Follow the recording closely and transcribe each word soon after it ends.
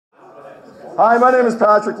Hi, my name is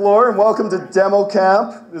Patrick Lohr, and welcome to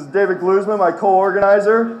DemoCamp. This is David Glusman, my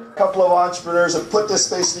co-organizer. A couple of entrepreneurs have put this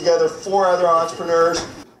space together, 4 other entrepreneurs.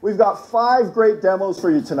 We've got 5 great demos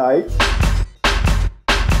for you tonight.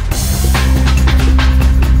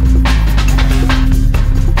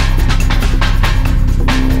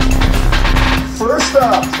 First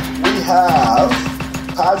up, we have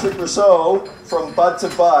Patrick Rousseau from Bud to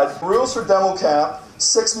Bud. Rules for DemoCamp,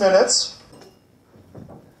 6 minutes.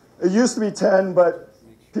 It used to be 10, but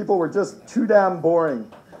people were just too damn boring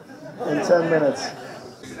in 10 minutes.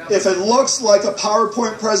 If it looks like a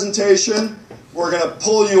PowerPoint presentation, we're going to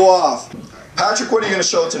pull you off. Patrick, what are you going to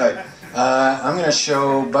show tonight? I'm going to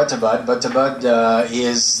show Bud to Bud. Bud to Bud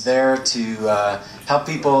is there to help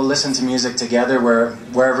people listen to music together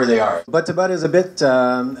wherever they are. Bud to Bud is a bit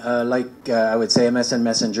like, I would say, MSN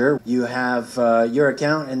Messenger. You have your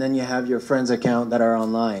account, and then you have your friend's account that are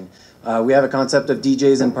online. We have a concept of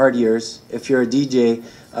DJs and partiers. If you're a DJ,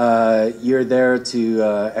 you're there to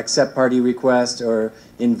accept party requests or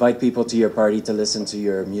invite people to your party to listen to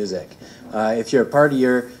your music. If you're a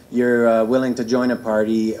partier, you're willing to join a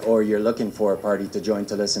party, or you're looking for a party to join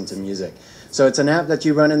to listen to music. So it's an app that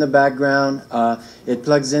you run in the background. It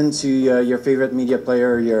plugs into your favorite media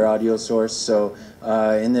player or your audio source. So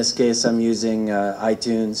in this case, I'm using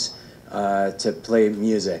iTunes to play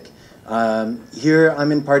music. Here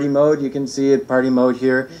I'm in party mode. You can see it, party mode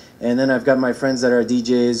here. And then I've got my friends that are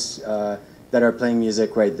DJs that are playing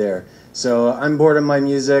music right there. So I'm bored of my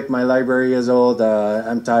music, my library is old,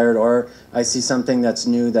 I'm tired, or I see something that's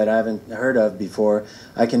new that I haven't heard of before.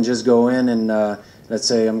 I can just go in and let's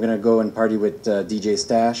say I'm going to go and party with DJ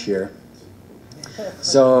Stash here.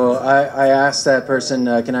 So I asked that person,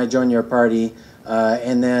 can I join your party?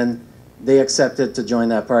 And then they accepted to join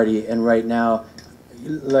that party. And right now,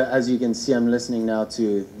 as you can see, I'm listening now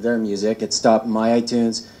to their music. It stopped my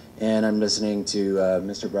iTunes, and I'm listening to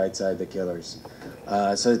Mr. Brightside, The Killers.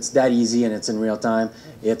 So it's that easy, and it's in real time.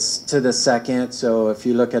 It's to the second, so if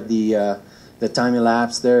you look at the time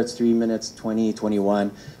elapse there, it's 3 minutes 20,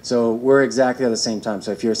 21. So we're exactly at the same time.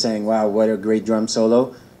 So if you're saying, wow, what a great drum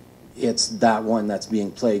solo, it's that one that's being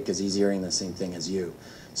played because he's hearing the same thing as you.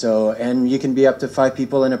 So, and you can be up to 5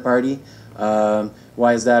 people in a party.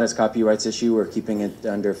 Why is that? It's copyrights issue. We're keeping it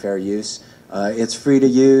under fair use. It's free to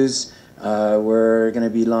use. We're going to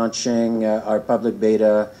be launching our public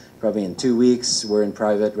beta probably in 2 weeks. We're in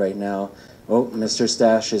private right now. Oh, Mr.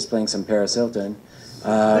 Stash is playing some Paris Hilton.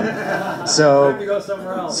 So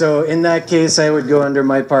in that case, I would go under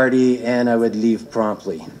my party and I would leave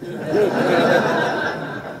promptly.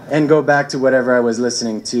 And go back to whatever I was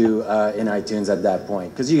listening to in iTunes at that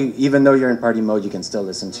point. Because even though you're in party mode, you can still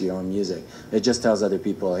listen to your own music. It just tells other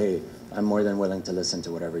people, hey, I'm more than willing to listen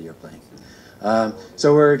to whatever you're playing.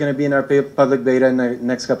 So we're going to be in our public beta in the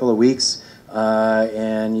next couple of weeks,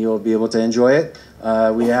 and you'll be able to enjoy it.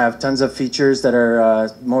 We have tons of features that are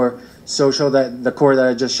more social. That the core that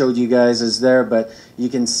I just showed you guys is there, but you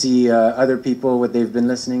can see other people, what they've been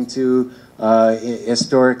listening to.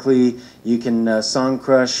 Historically, you can song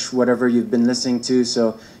crush whatever you've been listening to.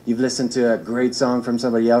 So you've listened to a great song from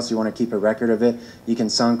somebody else, you want to keep a record of it, you can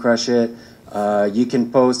song crush it. You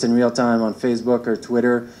can post in real time on Facebook or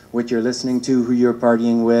Twitter what you're listening to, who you're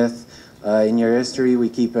partying with. In your history, we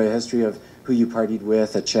keep a history of who you partied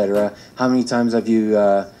with, etc. How many times have you,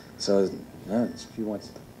 if you want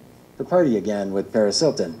to party again with Paris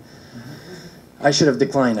Hilton. I should have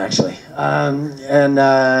declined, actually.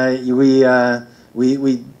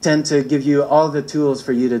 We tend to give you all the tools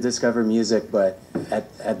for you to discover music, but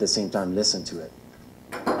at the same time, listen to it.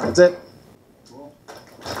 That's it. Cool.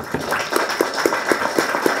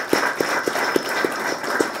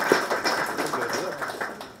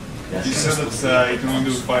 You said that you can only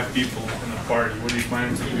do 5 people in a party. What are you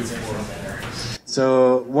planning to do for?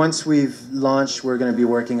 So once we've launched, we're going to be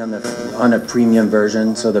working on a premium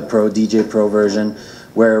version, so the DJ Pro version,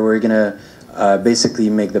 where we're going to basically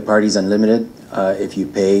make the parties unlimited if you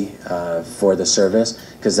pay for the service,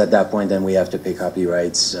 because at that point then we have to pay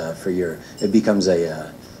copyrights for your. It becomes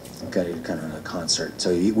a kind of a concert,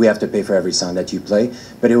 so we have to pay for every song that you play,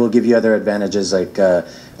 but it will give you other advantages like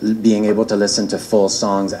being able to listen to full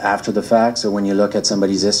songs after the fact. So when you look at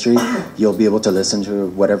somebody's history, you'll be able to listen to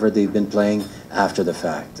whatever they've been playing after the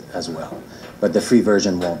fact as well. But the free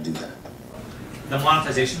version won't do that. The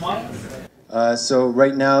monetization model? So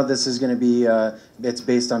right now this is going to be, it's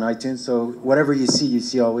based on iTunes. So whatever you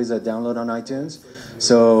see always a download on iTunes.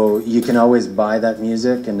 So you can always buy that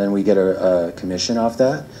music and then we get a commission off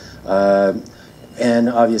that. And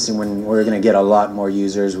obviously when we're going to get a lot more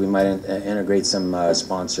users, we might integrate some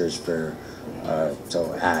sponsors for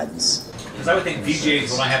so ads. Because I would think DJs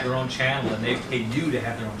will not have their own channel and they pay you to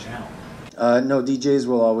have their own channel. No, DJs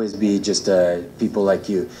will always be just people like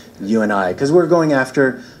you and I, because we're going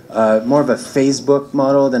after more of a Facebook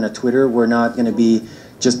model than a Twitter. We're not going to be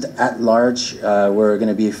just at large. We're going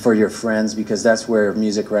to be for your friends, because that's where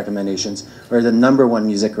music recommendations, or the #1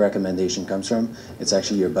 music recommendation comes from. It's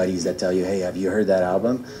actually your buddies that tell you, hey, have you heard that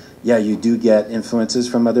album? Yeah, you do get influences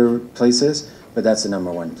from other places, but that's the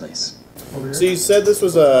 #1 place. So you said this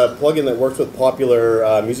was a plugin that works with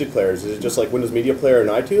popular music players. Is it just like Windows Media Player and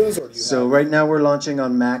iTunes? Or do you right now we're launching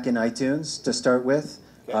on Mac and iTunes to start with.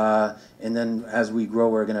 Okay. And then as we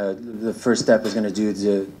grow, the first step is gonna do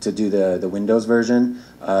the Windows version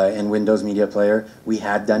and Windows Media Player. We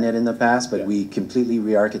had done it in the past, but we completely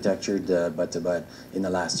re-architectured Bud to Bud in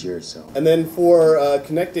the last year or so. And then for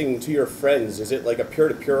connecting to your friends, is it like a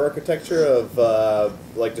peer-to-peer architecture of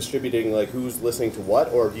like distributing like who's listening to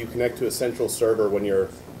what, or do you connect to a central server when you're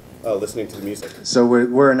listening to the music? So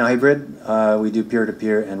we're an hybrid. We do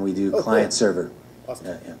peer-to-peer and we do client-server. Awesome.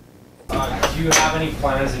 Yeah. Do you have any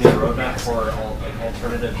plans in your roadmap for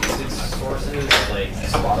alternative music sources like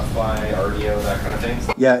Spotify, RDO, that kind of thing?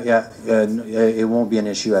 Yeah. It won't be an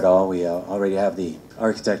issue at all. We already have the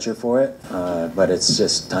architecture for it, but it's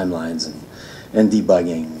just timelines and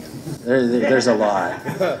debugging. There's a lot.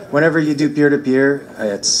 Whenever you do peer-to-peer,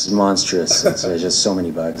 it's monstrous. There's just so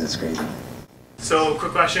many bugs. It's crazy. So,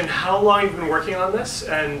 quick question, how long have you been working on this?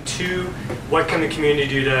 And 2, what can the community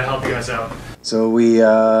do to help you guys out? So we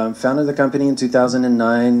founded the company in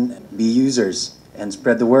 2009. Be users and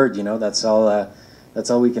spread the word. You know, that's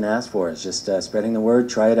all we can ask for. It's just spreading the word.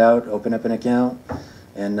 Try it out. Open up an account,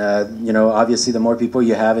 and you know, obviously, the more people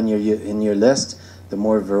you have in your list, the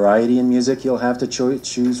more variety in music you'll have to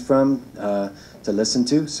choose from to listen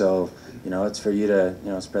to. So, you know, it's for you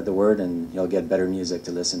to spread the word, and you'll get better music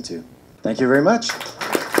to listen to. Thank you very much.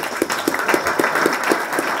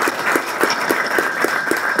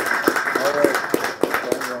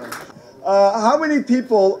 How many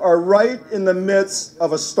people are right in the midst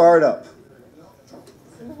of a startup?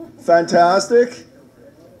 Fantastic.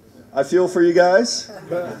 I feel for you guys.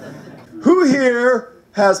 Who here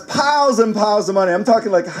has piles and piles of money? I'm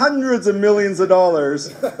talking like hundreds of millions of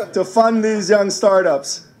dollars to fund these young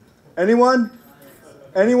startups. Anyone?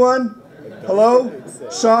 Anyone? Hello?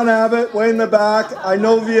 Sean Abbott, way in the back.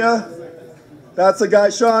 Inovia. That's the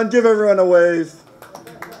guy. Sean, give everyone a wave.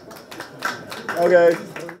 Okay.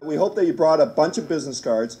 We hope that you brought a bunch of business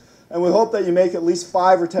cards, and we hope that you make at least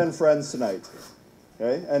 5 or 10 friends tonight,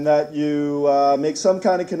 okay? And that you make some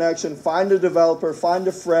kind of connection, find a developer, find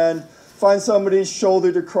a friend, find somebody's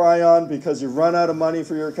shoulder to cry on because you've run out of money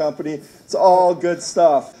for your company. It's all good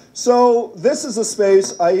stuff. So this is a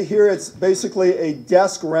space, I hear it's basically a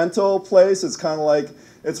desk rental place. It's kind of like,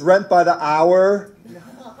 it's rent by the hour.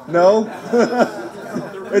 No?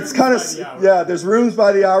 It's kind of, yeah, there's rooms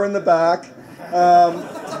by the hour in the back.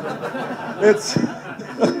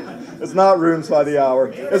 It's not rooms by the hour.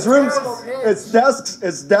 It's rooms. It's desks.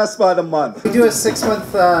 It's desks by the month. We do a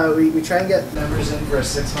 6-month. We try and get members in for a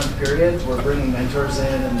 6-month period. We're bringing mentors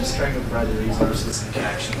in and just trying to provide the resources and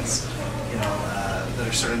connections, that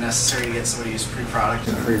are sort of necessary to get somebody who's pre-product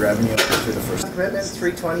and free revenue through the first commitment.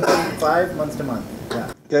 $325 month to month.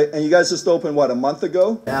 Yeah. Okay, and you guys just opened what, a month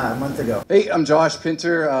ago? Yeah, a month ago. Hey, I'm Josh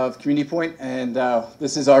Pinter of Community Point, and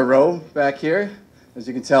this is our row back here, as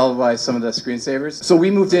you can tell by some of the screensavers. So we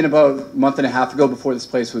moved in about a month and a half ago before this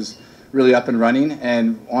place was really up and running,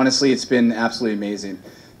 and honestly, it's been absolutely amazing.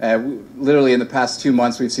 Literally in the past 2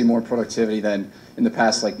 months, we've seen more productivity than in the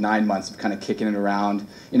past like 9 months of kind of kicking it around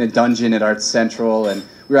in a dungeon at Arts Central, and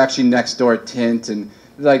we're actually next door at Tint, and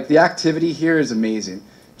like the activity here is amazing.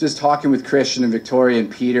 Just talking with Christian and Victoria and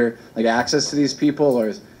Peter, like access to these people,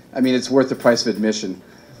 it's worth the price of admission.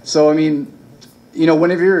 So I mean,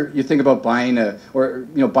 whenever you think about buying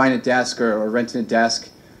buying a desk or renting a desk,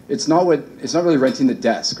 it's not really renting the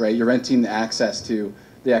desk, right? You're renting the access to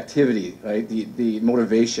the activity, right? The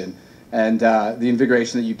motivation and the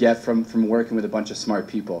invigoration that you get from working with a bunch of smart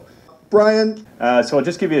people. Brian? So I'll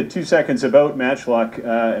just give you 2 seconds about Matchlock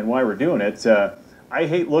and why we're doing it. I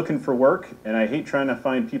hate looking for work, and I hate trying to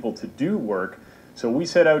find people to do work, so we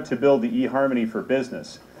set out to build the eHarmony for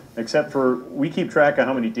business, except for we keep track of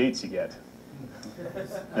how many dates you get.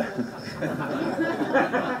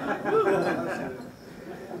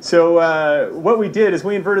 So what we did is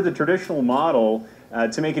we inverted the traditional model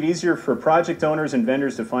to make it easier for project owners and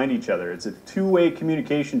vendors to find each other. It's a two-way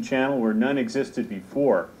communication channel where none existed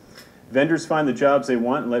before. Vendors find the jobs they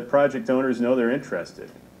want and let project owners know they're interested.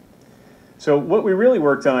 So what we really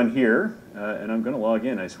worked on here, and I'm going to log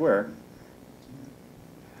in, I swear.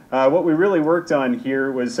 What we really worked on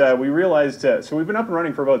here was we realized, so we've been up and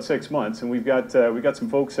running for about 6 months, and we got some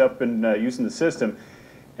folks up and using the system.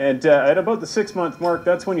 And at about the 6-month mark,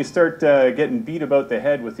 that's when you start getting beat about the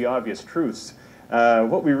head with the obvious truths.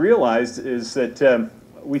 What we realized is that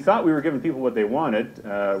we thought we were giving people what they wanted,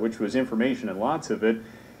 which was information and lots of it.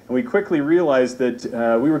 And we quickly realized that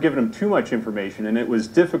we were giving them too much information, and it was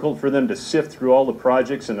difficult for them to sift through all the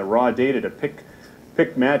projects and the raw data to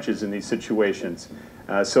pick matches in these situations.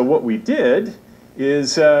 So what we did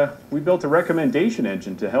is we built a recommendation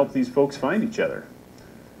engine to help these folks find each other.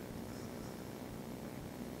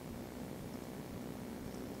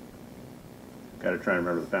 Got to try and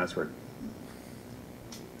remember the password.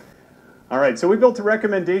 All right, so we built a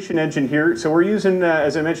recommendation engine here. So we're using,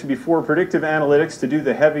 as I mentioned before, predictive analytics to do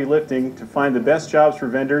the heavy lifting to find the best jobs for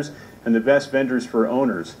vendors and the best vendors for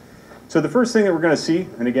owners. So the first thing that we're going to see,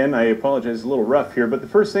 and again, I apologize, it's a little rough here, but the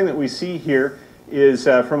first thing that we see here is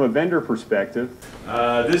from a vendor perspective.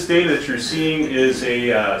 This data that you're seeing is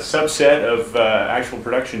a subset of actual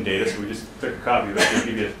production data, so we just took a copy of it to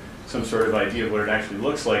give you some sort of idea of what it actually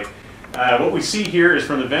looks like. What we see here is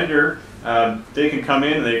from the vendor, they can come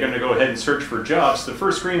in and they're going to go ahead and search for jobs. The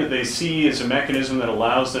first screen that they see is a mechanism that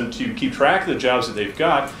allows them to keep track of the jobs that they've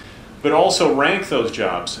got, but also rank those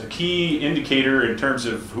jobs. A key indicator in terms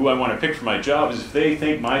of who I want to pick for my job is if they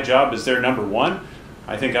think my job is their #1,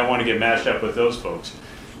 I think I want to get matched up with those folks.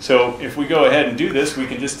 So if we go ahead and do this, we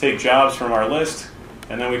can just take jobs from our list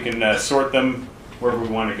and then we can sort them wherever we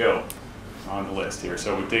want to go on the list here.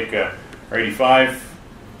 So we take our 85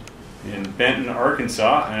 in Benton,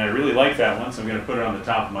 Arkansas, and I really like that one, so I'm going to put it on the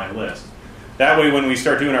top of my list. That way when we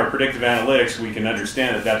start doing our predictive analytics, we can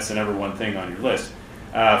understand that that's the #1 thing on your list.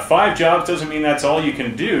 5 jobs doesn't mean that's all you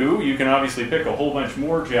can do. You can obviously pick a whole bunch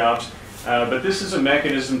more jobs. But this is a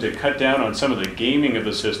mechanism to cut down on some of the gaming of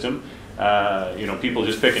the system. You know, people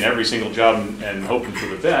just picking every single job and hoping for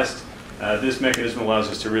the best. This mechanism allows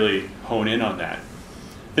us to really hone in on that.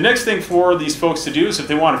 The next thing for these folks to do is if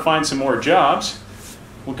they want to find some more jobs,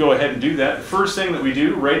 we'll go ahead and do that. The first thing that we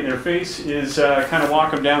do right in their face is kind of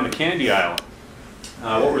walk them down the candy aisle.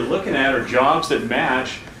 What we're looking at are jobs that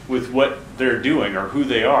match with what they're doing or who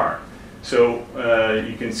they are. So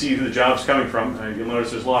you can see who the job's coming from. You'll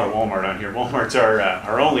notice there's a lot of Walmart on here. Walmart's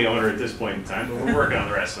our only owner at this point in time, but we're working on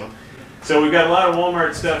the rest of them. So we've got a lot of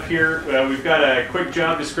Walmart stuff here. We've got a quick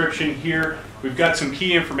job description here. We've got some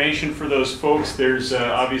key information for those folks. There's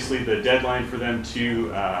obviously the deadline for them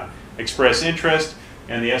to express interest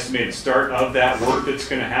and the estimated start of that work that's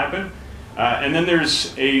going to happen. And then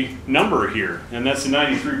there's a number here, and that's the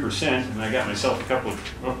 93%. And I got myself a couple of,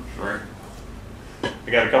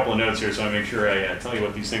 I got a couple of notes here, so I make sure I tell you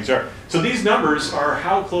what these things are. So these numbers are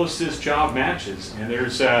how close this job matches, and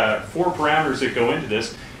there's 4 parameters that go into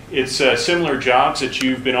this. It's similar jobs that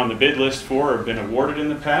you've been on the bid list for or been awarded in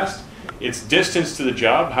the past. It's distance to the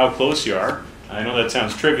job, how close you are. I know that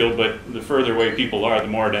sounds trivial, but the further away people are, the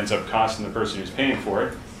more it ends up costing the person who's paying for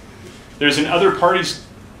it. There's an other parties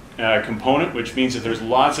component, which means if there's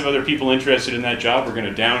lots of other people interested in that job, we're going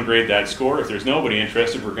to downgrade that score. If there's nobody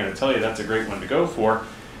interested, we're going to tell you that's a great one to go for.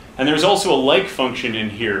 And there's also a like function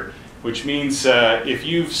in here, which means if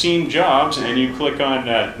you've seen jobs and you click on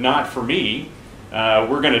not for me,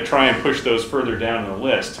 we're going to try and push those further down the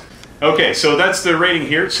list. Okay, so that's the rating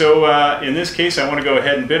here. So in this case, I want to go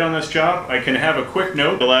ahead and bid on this job. I can have a quick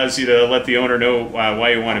note that allows you to let the owner know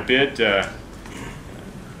why you want to bid.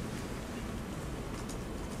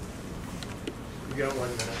 You got 1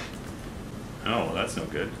 minute. Oh, well, that's no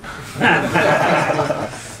good.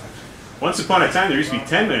 Once upon a time, there used to be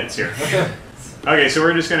 10 minutes here. Okay, so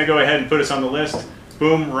we're just going to go ahead and put us on the list.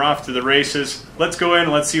 Boom, we're off to the races. Let's go in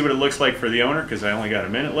and let's see what it looks like for the owner, because I only got a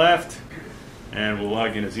minute left. And we'll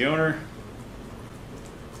log in as the owner.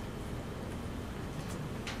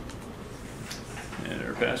 And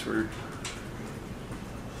our password.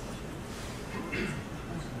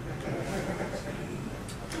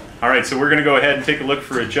 All right, so we're going to go ahead and take a look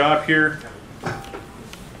for a job here.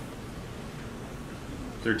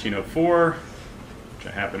 1304, which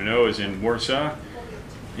I happen to know is in Warsaw,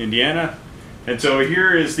 Indiana. And so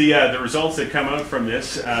here is the results that come out from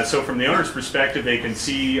this. So from the owner's perspective, they can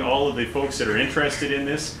see all of the folks that are interested in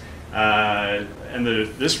this. And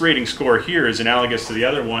this rating score here is analogous to the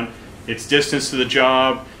other one. It's distance to the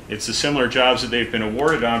job. It's the similar jobs that they've been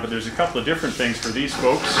awarded on, but there's a couple of different things for these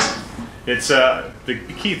folks. It's the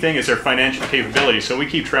key thing is their financial capability. So we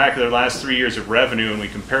keep track of their last 3 years of revenue and we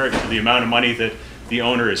compare it to the amount of money that the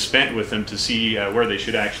owner has spent with them to see where they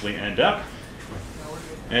should actually end up.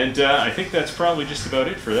 And I think that's probably just about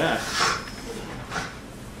it for that.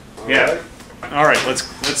 Yeah. All right,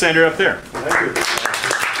 let's end her up there. Thank you.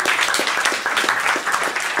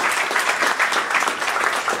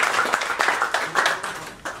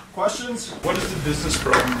 Questions? What is the business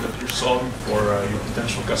problem that you're solving for your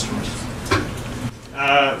potential customers?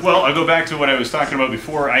 Well, I'll go back to what I was talking about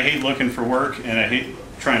before. I hate looking for work, and I hate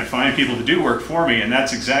trying to find people to do work for me, and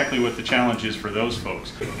that's exactly what the challenge is for those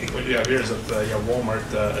folks. What you have here is that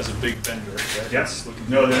Walmart as a big vendor, right? Yes.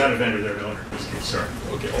 No, they're not a vendor, they're an owner in this case, sorry.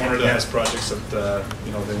 Okay, owner that has projects that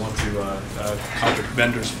they want to contract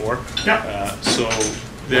vendors for. Yeah. So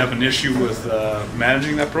they have an issue with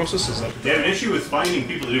managing that process? Is that? They have an issue with finding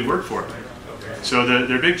people to do work for them. So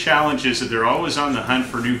their big challenge is that they're always on the hunt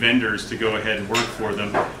for new vendors to go ahead and work for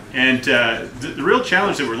them. And the real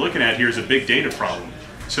challenge that we're looking at here is a big data problem.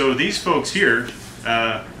 So these folks here,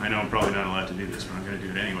 I know I'm probably not allowed to do this, but I'm going to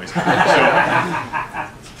do it anyways. So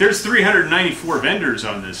there's 394 vendors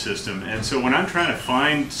on this system, and so when I'm trying to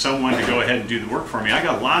find someone to go ahead and do the work for me, I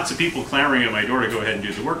got lots of people clamoring at my door to go ahead and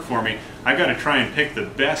do the work for me. I've got to try and pick the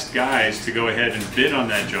best guys to go ahead and bid on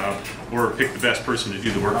that job, or pick the best person to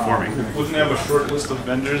do the work for me. Wouldn't they have a short list of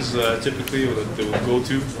vendors typically that they would go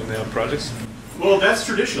to when they have projects? Well, that's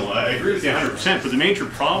traditional. I agree with you 100%. But the major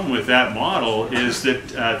problem with that model is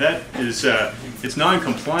that it's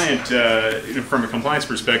non-compliant from a compliance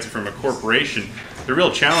perspective from a corporation. The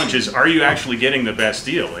real challenge is, are you actually getting the best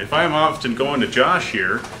deal? If I'm often going to Josh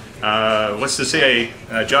here, what's to say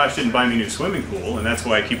Josh didn't buy me a new swimming pool, and that's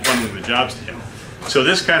why I keep funneling the jobs to him. So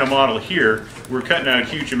this kind of model here, we're cutting out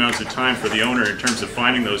huge amounts of time for the owner in terms of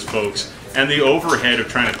finding those folks and the overhead of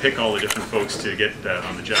trying to pick all the different folks to get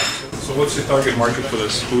on the job. So what's your target market for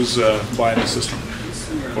this? Who's buying the system?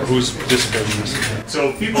 Or who's participating in this?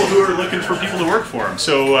 So people who are looking for people to work for them.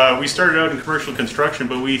 So we started out in commercial construction,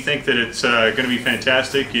 but we think that it's going to be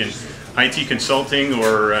fantastic in IT consulting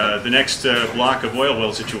or the next block of oil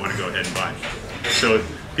wells that you want to go ahead and buy. So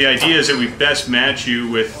the idea is that we best match you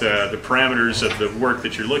with the parameters of the work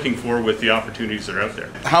that you're looking for with the opportunities that are out there.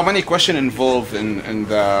 How many questions involved in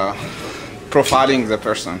the profiling the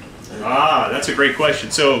person? Ah, that's a great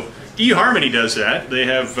question. So eHarmony does that. They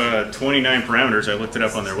have 29 parameters. I looked it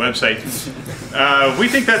up on their website. We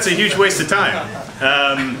think that's a huge waste of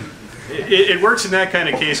time. It works in that kind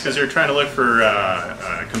of case because they're trying to look for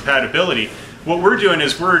compatibility. What we're doing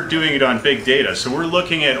is we're doing it on big data. So we're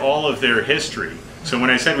looking at all of their history. So when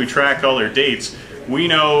I said we track all their dates, we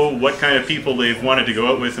know what kind of people they've wanted to go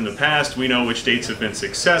out with in the past. We know which dates have been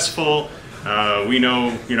successful. We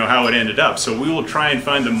know, how it ended up. So we will try and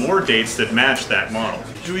find the more dates that match that model.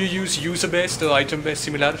 Do you use user-based or item-based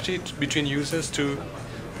similarity between users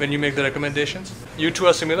when you make the recommendations? You two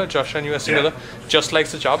are similar, Josh and you are similar, just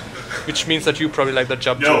likes the job, which means that you probably like that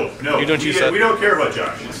job too. No, you don't use that. We don't care about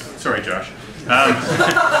Josh. Sorry, Josh.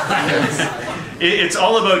 It's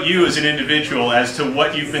all about you as an individual as to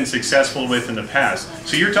what you've been successful with in the past.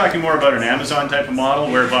 So you're talking more about an Amazon type of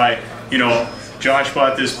model whereby, Josh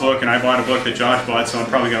bought this book and I bought a book that Josh bought, so I'm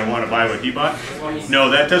probably going to want to buy what he bought. No,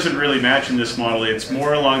 that doesn't really match in this model. It's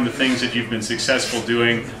more along the things that you've been successful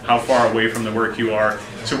doing, how far away from the work you are.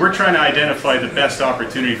 So we're trying to identify the best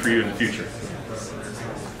opportunity for you in the future.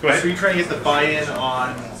 Go ahead. So you're trying to get the buy-in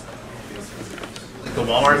on the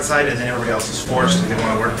Walmart side, and then everybody else is forced if they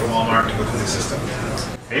want to work for Walmart to go through the system?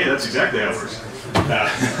 Hey, that's exactly how it works.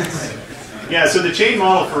 Yeah, so the chain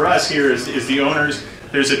model for us here is the owners.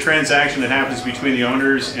 There's a transaction that happens between the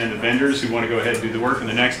owners and the vendors who want to go ahead and do the work, and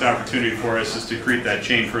the next opportunity for us is to create that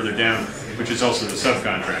chain further down, which is also the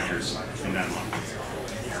subcontractors in that model.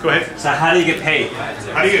 Go ahead. So how do you get paid?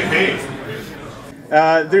 How do you get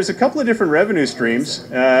paid? There's a couple of different revenue streams,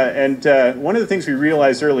 and one of the things we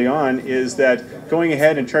realized early on is that going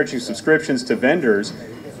ahead and charging subscriptions to vendors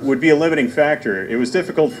would be a limiting factor. It was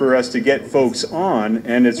difficult for us to get folks on,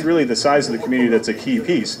 and it's really the size of the community that's a key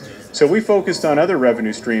piece. So we focused on other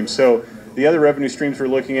revenue streams. So the other revenue streams we're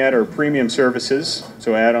looking at are premium services,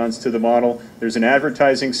 so add-ons to the model. There's an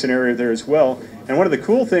advertising scenario there as well. And one of the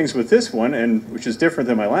cool things with this one, and which is different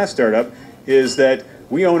than my last startup, is that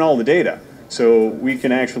we own all the data. So we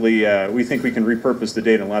can actually, we think we can repurpose the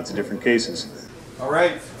data in lots of different cases. All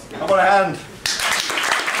right, how about a hand?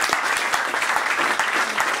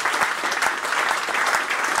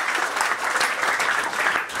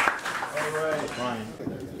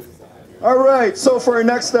 All right, so for our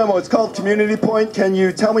next demo, it's called Community Point. Can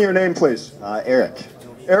you tell me your name, please? Eric.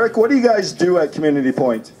 Eric, what do you guys do at Community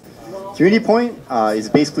Point? Community Point is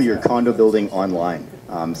basically your condo building online.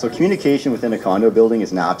 So communication within a condo building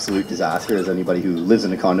is an absolute disaster, as anybody who lives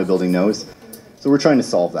in a condo building knows. So we're trying to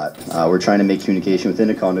solve that. We're trying to make communication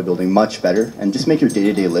within a condo building much better and just make your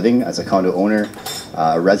day-to-day living as a condo owner,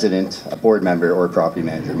 a resident, a board member, or a property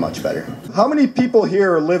manager much better. How many people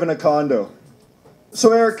here live in a condo?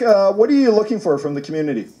 So Eric, what are you looking for from the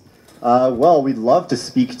community? Well, we'd love to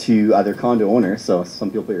speak to other condo owners, so some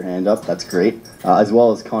people put your hand up, that's great, as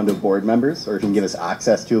well as condo board members, or if you can give us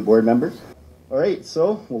access to a board member. All right,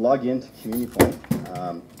 so we'll log into Community Point.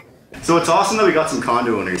 So it's awesome that we got some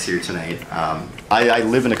condo owners here tonight. I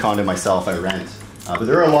live in a condo myself, I rent, but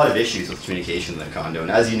there are a lot of issues with communication in a condo, and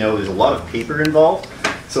as you know, there's a lot of paper involved,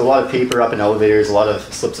 so a lot of paper up in elevators, a lot of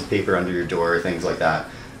slips of paper under your door, things like that.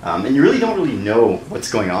 And you really don't really know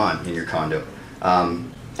what's going on in your condo.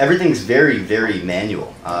 Everything's very, very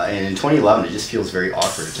manual, and in 2011 it just feels very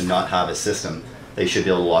awkward to not have a system that you should be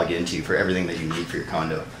able to log into for everything that you need for your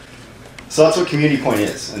condo. So that's what Community Point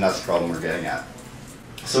is, and that's the problem we're getting at.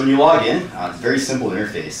 So when you log in, it's a very simple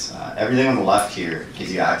interface. Everything on the left here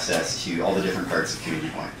gives you access to all the different parts of Community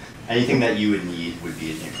Point. Anything that you would need would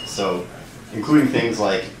be in here. So including things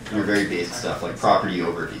like your very basic stuff like property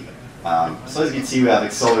overview. So as you can see, we have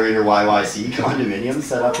Accelerator YYC condominiums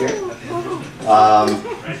set up here.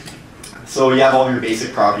 So you have all your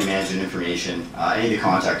basic property management information, any of the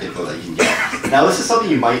contact info that you can get. Now this is something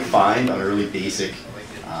you might find on a really basic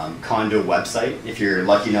condo website if you're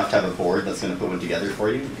lucky enough to have a board that's going to put one together for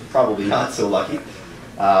you. Probably not so lucky.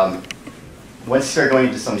 Once you start going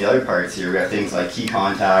into some of the other parts here, we have things like key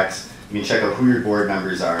contacts. You can check out who your board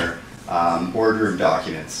members are, boardroom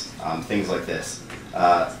documents, things like this.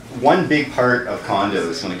 One big part of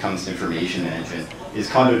condos when it comes to information management is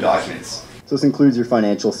condo documents. So this includes your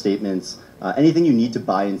financial statements, anything you need to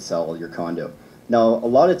buy and sell your condo. Now, a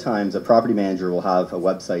lot of times a property manager will have a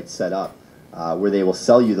website set up where they will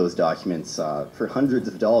sell you those documents for hundreds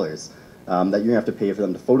of dollars that you're going to have to pay for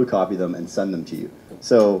them to photocopy them and send them to you.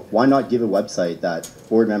 So why not give a website that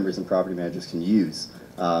board members and property managers can use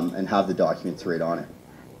and have the documents right on it?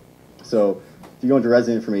 So if you go into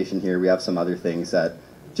resident information here, we have some other things that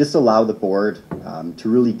just allow the board to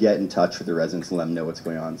really get in touch with the residents and let them know what's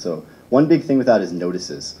going on. So one big thing with that is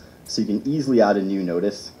notices. So you can easily add a new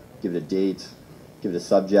notice, give it a date, give it a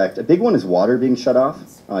subject. A big one is water being shut off.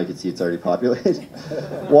 Oh, you can see it's already populated.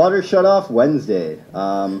 Water shut off Wednesday,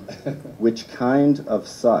 which kind of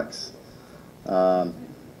sucks.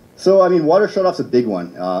 So, I mean, water shut off's a big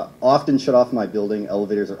one. Often shut off in my building.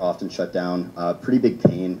 Elevators are often shut down. Pretty big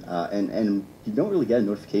pain, and you don't really get a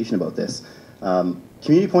notification about this.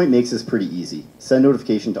 Community Point makes this pretty easy. Send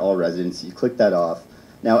notification to all residents. You click that off.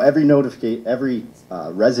 Now, every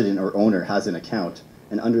resident or owner has an account,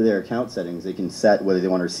 and under their account settings, they can set whether they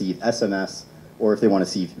want to receive SMS or if they want to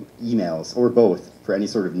receive emails, or both, for any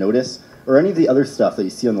sort of notice, or any of the other stuff that you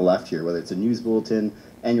see on the left here, whether it's a news bulletin,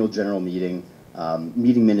 annual general meeting,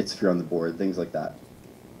 meeting minutes if you're on the board, things like that.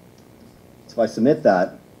 So if I submit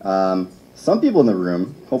that, some people in the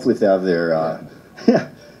room, hopefully if they have their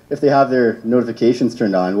if they have their notifications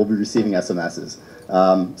turned on, will be receiving SMSs.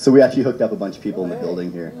 So we actually hooked up a bunch of people in the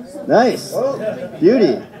building here. Nice,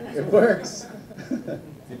 beauty, it works.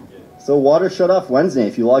 So water shut off Wednesday.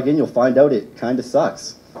 If you log in, you'll find out it kind of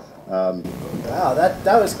sucks. Wow,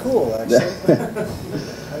 that was cool, actually.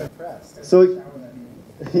 I'm impressed. So,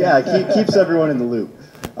 yeah, it keeps everyone in the loop.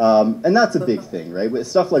 And that's a big thing, right? With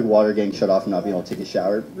stuff like water getting shut off and not being able to take a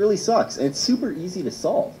shower, it really sucks. And it's super easy to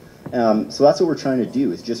solve. So that's what we're trying to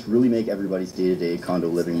do, is just really make everybody's day-to-day condo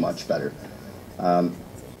living much better. The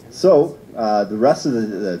rest of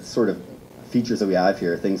the sort of features that we have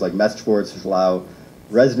here, things like message boards, which allow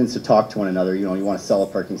residents to talk to one another. You know, you want to sell a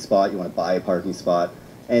parking spot, you want to buy a parking spot,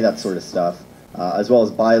 any of that sort of stuff, as well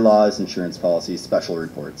as bylaws, insurance policies, special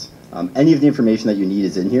reports. Any of the information that you need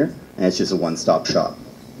is in here, and it's just a one-stop shop.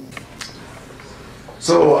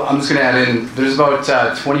 So I'm just going to add in, there's about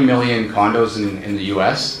 20 million condos in the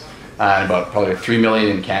US, and about probably 3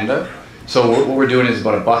 million in Canada. So what we're doing is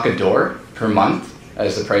about $1 a door per month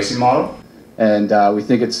as the pricing model. And we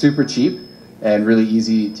think it's super cheap and really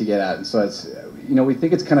easy to get at. And so it's, you know, we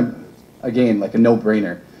think it's kind of, again, like a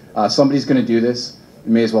no-brainer. Somebody's going to do this, it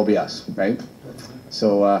may as well be us, right?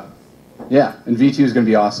 So yeah, and V2 is going to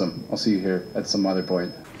be awesome. I'll see you here at some other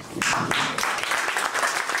point.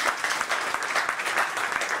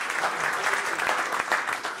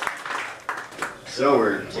 So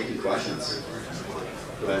we're taking questions.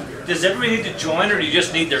 Go ahead. Does everybody need to join, or do you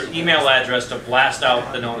just need their email address to blast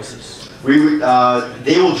out the notices?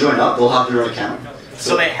 They will join up. They'll have their own account.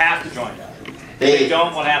 So they have to join up. If they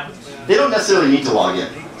don't, what happens? They don't necessarily need to log in.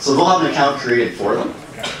 So they'll have an account created for them.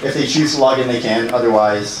 If they choose to log in, they can.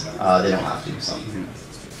 Otherwise, they don't have to. So.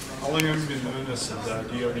 How long have you been doing this, and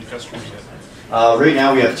do you have any customers yet? Right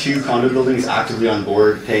now, we have 2 condo buildings actively on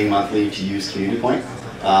board, paying monthly to use Community Point.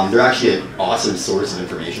 They're actually an awesome source of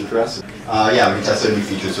information for us. Yeah, we can test out new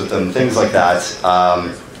features with them, things like that.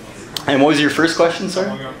 And what was your first question,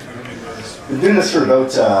 sir? We've been doing this for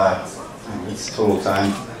about, what's total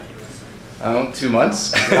time? I don't know, 2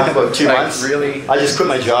 months. About 2 months. Really? I just quit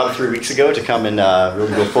my job 3 weeks ago to come and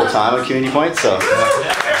really go full time at Community Point. So.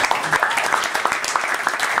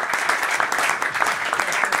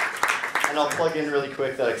 And I'll plug in really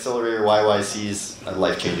quick that Accelerator YYC is a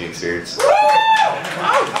life-changing experience.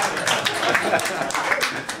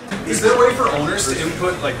 Is there a way for owners to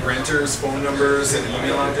input like renters' phone numbers and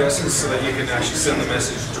email addresses so that you can actually send the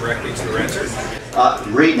message directly to the renter?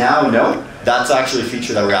 Right now, no. That's actually a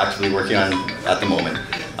feature that we're actively working on at the moment.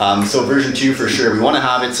 So version 2 for sure, we want to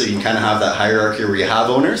have it so you can kind of have that hierarchy where you have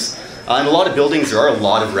owners. In a lot of buildings, there are a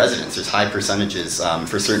lot of residents. There's high percentages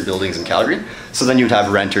for certain buildings in Calgary. So then you'd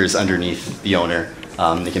have renters underneath the owner.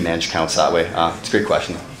 They can manage accounts that way. It's a great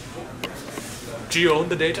question. Do you own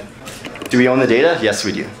the data? Do we own the data? Yes,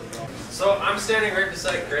 we do. So I'm standing right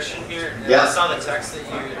beside Christian here, and Yeah. I saw the text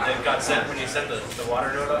that got sent when you sent the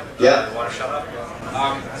water note up, Yeah. the water shut up.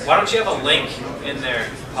 Why don't you have a link in there,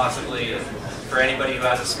 possibly, for anybody who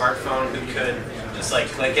has a smartphone who could just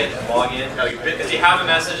like click it and log in? Because you have a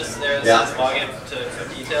message there that says log in for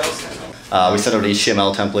details. We send out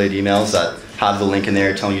HTML template emails that have the link in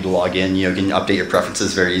there telling you to log in. You can update your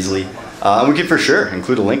preferences very easily. And we can for sure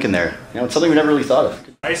include a link in there. It's something we never really thought of.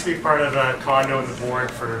 I used to be part of a condo on the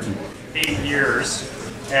board for 8 years,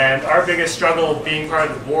 and our biggest struggle being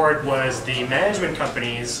part of the board was the management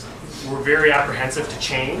companies were very apprehensive to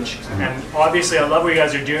change. And obviously I love what you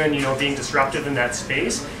guys are doing, being disruptive in that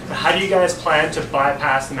space. But how do you guys plan to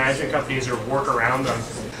bypass the management companies or work around them?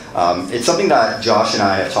 It's something that Josh and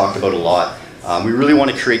I have talked about a lot. We really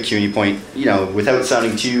want to create Community Point, without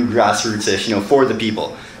sounding too grassroots-ish, for the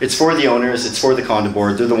people. It's for the owners, it's for the condo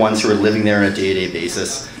board. They're the ones who are living there on a day-to-day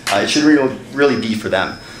basis. It should really be for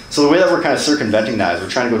them. So the way that we're kind of circumventing that is we're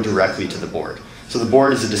trying to go directly to the board. So the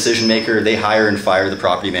board is a decision maker. They hire and fire the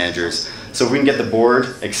property managers. So if we can get the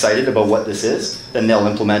board excited about what this is, then they'll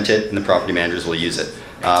implement it and the property managers will use it.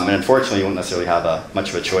 And unfortunately, you won't necessarily have much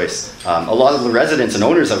of a choice. A lot of the residents and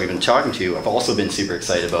owners that we've been talking to have also been super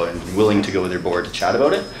excited about it and willing to go with their board to chat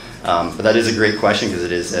about it. But that is a great question because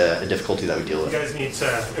it is a difficulty that we deal with. You guys need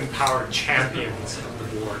to empower champions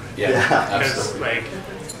of the board. Yeah, because absolutely.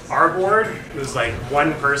 Our board was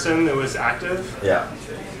one person that was active. Yeah.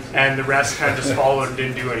 And the rest kind of just followed and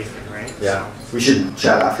didn't do anything, right? Yeah. We should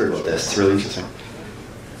chat after about this. It's really interesting.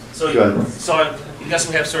 So I guess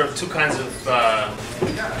we have sort of two kinds of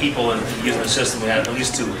people in using the system. We have at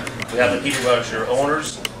least two. We have the people who are your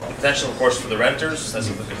owners, the potential, of course, for the renters. That's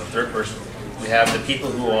the third person. We have the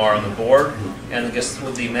people who are on the board, and I guess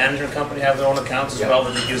would the management company have their own accounts as well,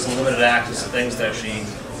 that gives them limited access to things that actually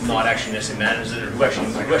not actually necessarily manages it, or who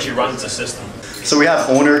actually runs the system. So we have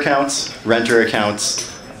owner accounts, renter accounts,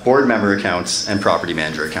 board member accounts, and property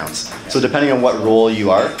manager accounts. So depending on what role you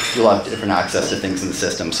are, you'll have different access to things in the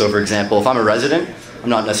system. So for example, if I'm a resident, I'm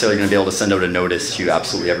not necessarily going to be able to send out a notice to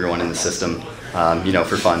absolutely everyone in the system,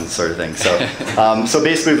 for fun sort of thing. So, so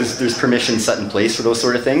basically there's permissions set in place for those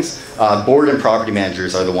sort of things. Board and property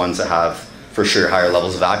managers are the ones that have, for sure, higher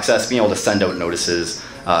levels of access, being able to send out notices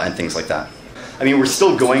and things like that. I mean, we're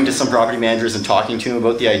still going to some property managers and talking to them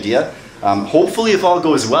about the idea. Hopefully, if all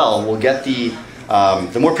goes well, we'll get the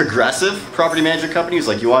more progressive property management companies,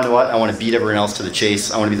 like, you want to know what, I want to beat everyone else to the chase.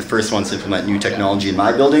 I want to be the first ones to implement new technology in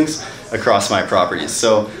my buildings across my properties.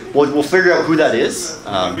 So we'll figure out who that is. It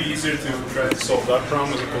would be easier to try to solve that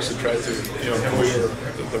problem as opposed to try to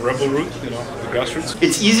the rebel route, the grassroots.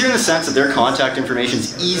 It's easier in the sense that their contact information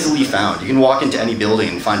is easily found. You can walk into any building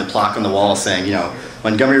and find a plaque on the wall saying,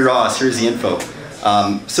 Montgomery Ross, here's the info.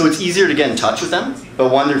 So it's easier to get in touch with them,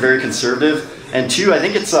 but one, they're very conservative, and two, I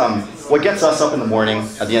think it's what gets us up in the morning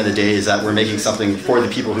at the end of the day is that we're making something for the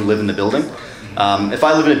people who live in the building. If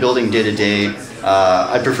I live in a building day to day,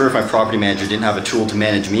 I'd prefer if my property manager didn't have a tool to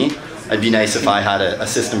manage me. It'd be nice if I had a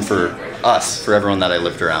system for us, for everyone that I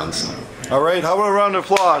lived around. So. All right, how about a round of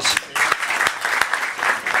applause?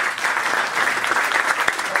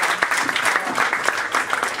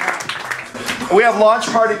 We have launch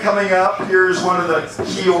party coming up. Here's one of the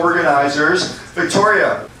key organizers,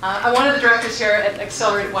 Victoria. I'm one of the directors here at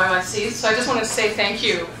Accelerate YYC, so I just want to say thank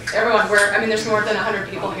you, everyone. There's more than 100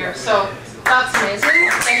 people here, so that's amazing.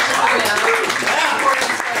 Thanks for coming out.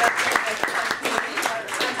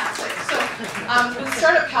 Fantastic. So, with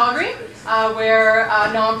Startup Calgary, we're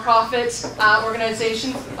a non-profit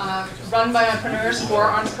organization run by entrepreneurs for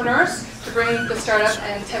entrepreneurs to bring the startup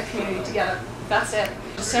and tech community together. That's it.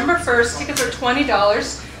 December 1st, tickets are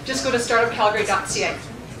 $20. Just go to startupcalgary.ca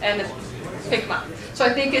and pick them up. So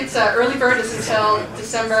I think it's early bird is until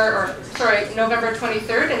November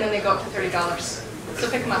 23rd, and then they go up to $30. So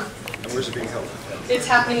pick them up. And where's it being held? It's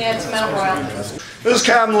happening at Mount Royal. This is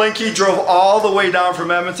Cam Linky, drove all the way down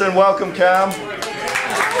from Edmonton. Welcome, Cam.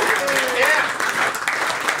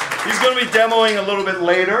 He's going to be demoing a little bit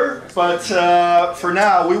later, but for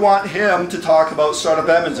now, we want him to talk about Startup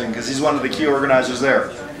Edmonton because he's one of the key organizers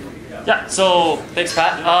there. Yeah, so thanks,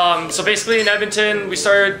 Pat. So basically in Edmonton, we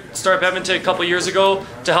started Startup Edmonton a couple years ago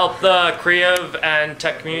to help the creative and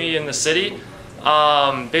tech community in the city.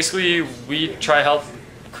 Basically, we try to help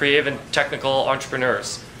creative and technical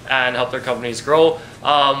entrepreneurs and help their companies grow,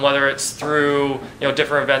 whether it's through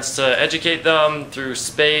different events to educate them, through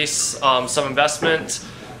space, some investment,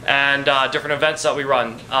 and different events that we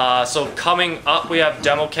run. So coming up, we have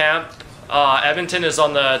DemoCamp. Edmonton is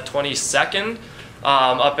on the 22nd.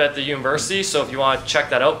 Up at the university, so if you want to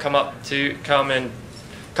check that out, come up to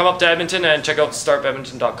Edmonton and check out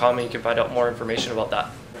startupedmonton.com, and you can find out more information about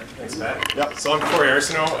that. Thanks, Matt. Yep. So I'm Corey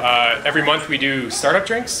Arsenault. Every month we do startup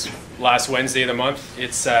drinks. Last Wednesday of the month,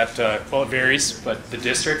 it's at well, it varies, but the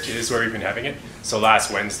district is where we've been having it. So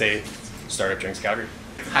last Wednesday, Startup Drinks Calgary.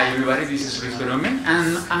 Hi everybody, this is Luis Berumen,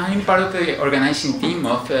 and I'm part of the organizing team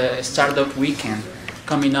of Startup Weekend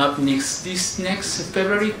coming up this next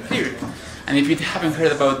February 3rd. And if you haven't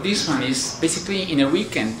heard about this one, it's basically in a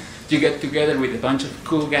weekend you get together with a bunch of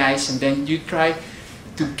cool guys and then you try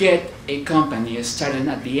to get a company started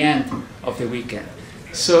at the end of the weekend.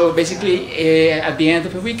 So basically at the end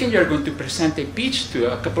of the weekend you're going to present a pitch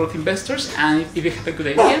to a couple of investors, and if you have a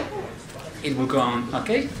good idea, it will go on,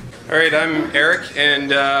 okay? Alright, I'm Eric,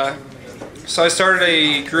 and so I started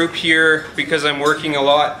a group here because I'm working a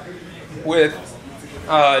lot with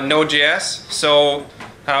Node.js. So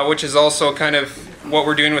which is also kind of what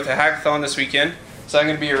we're doing with the hackathon this weekend. So I'm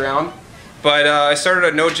going to be around. But I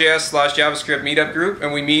started a Node.js/JavaScript meetup group,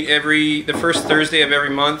 and we meet the first Thursday of every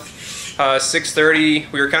month,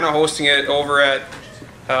 6:30. We were kind of hosting it over at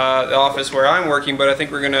the office where I'm working, but I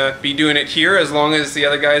think we're going to be doing it here as long as the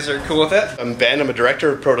other guys are cool with it. I'm Ben. I'm a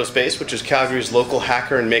director of Protospace, which is Calgary's local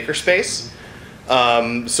hacker and makerspace.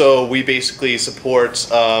 So we basically support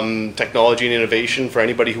technology and innovation for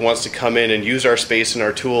anybody who wants to come in and use our space and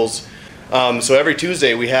our tools. So every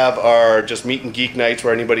Tuesday we have our just meet and geek nights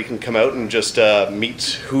where anybody can come out and just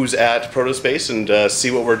meet who's at Protospace and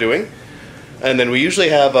see what we're doing. And then we usually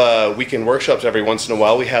have weekend workshops every once in a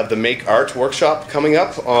while. We have the Make Art workshop coming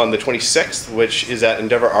up on the 26th, which is at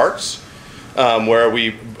Endeavour Arts, where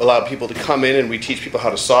we allow people to come in and we teach people how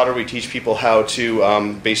to solder. We teach people how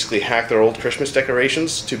to basically hack their old Christmas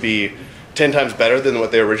decorations to be 10 times better than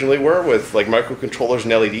what they originally were with like microcontrollers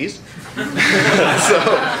and LEDs. So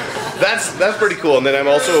that's pretty cool. And then I'm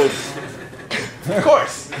also, of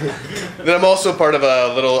course, then I'm also part of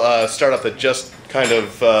a little startup that just kind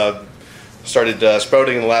of started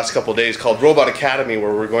sprouting in the last couple of days called Robot Academy,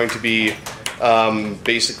 where we're going to be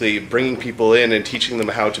basically bringing people in and teaching them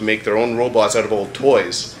how to make their own robots out of old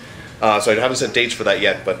toys. So I haven't set dates for that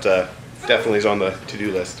yet, but definitely is on the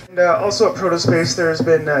to-do list. And also at Protospace there's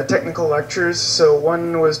been technical lectures. So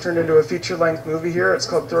one was turned into a feature-length movie here. It's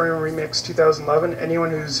called Thorium Remix 2011.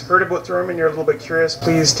 Anyone who's heard about Thorium and you're a little bit curious,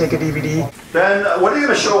 please take a DVD. Ben, what are you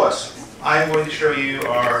going to show us? I'm going to show you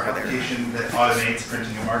our application that automates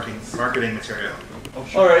printing of marketing material.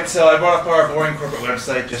 Alright, so I brought up our boring corporate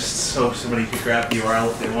website just so somebody could grab the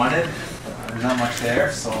URL if they wanted. There's not much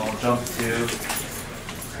there, so I'll jump to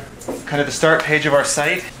kind of the start page of our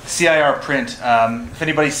site. CIR Print. If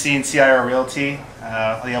anybody's seen CIR Realty,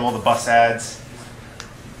 they have all the bus ads.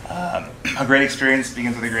 A great experience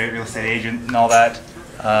begins with a great real estate agent and all that.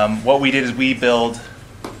 What we did is we build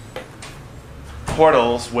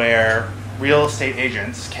portals where real estate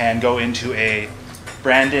agents can go into a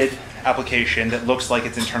branded application that looks like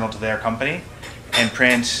it's internal to their company and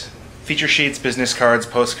print feature sheets, business cards,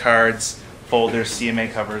 postcards, folders,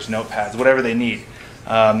 CMA covers, notepads, whatever they need.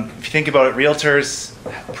 If you think about it, realtors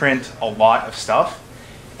print a lot of stuff,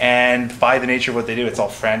 and by the nature of what they do, it's all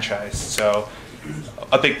franchised. So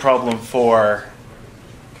a big problem for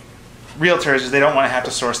realtors is they don't want to have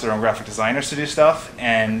to source their own graphic designers to do stuff,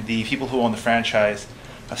 and the people who own the franchise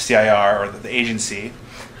of CIR or the agency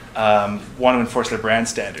want to enforce their brand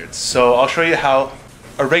standards. So I'll show you how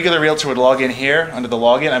a regular realtor would log in here under the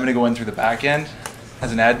login. I'm going to go in through the back end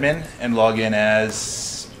as an admin and log in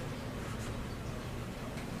as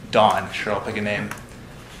Don. Sure, I'll pick a name.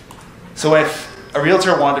 So if a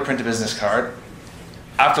realtor wanted to print a business card,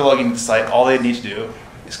 after logging into the site, all they need to do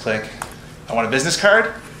is click, I want a business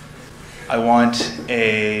card. I want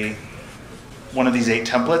one of these 8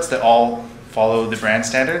 templates that all follow the brand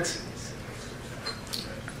standards.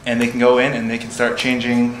 And they can go in and they can start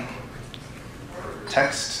changing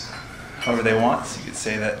text however they want. So you could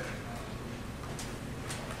say that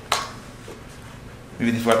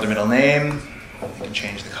Maybe they forgot their middle name. You can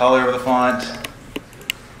change the color of the font.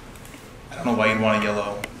 I don't know why you'd want a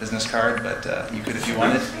yellow business card, but you could if you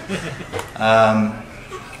wanted.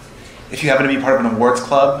 If you happen to be part of an awards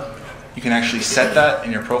club, you can actually set that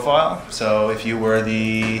in your profile. So if you were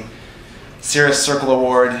the Cirrus Circle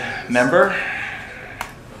Award member,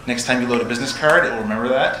 next time you load a business card, it will remember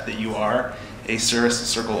that you are a Cirrus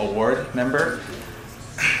Circle Award member.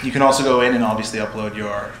 You can also go in and obviously upload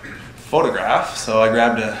your photograph. So I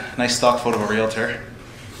grabbed a nice stock photo of a realtor.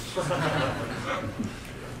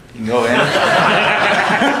 You can go in.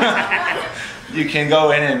 You can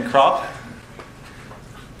go in and crop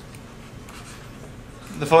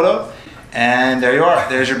the photo, and there you are.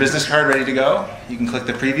 There's your business card ready to go. You can click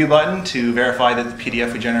the preview button to verify that the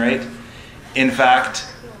PDF we generate, in fact,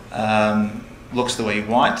 looks the way you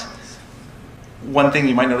want. One thing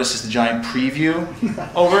you might notice is the giant preview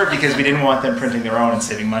over, because we didn't want them printing their own and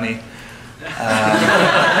saving money.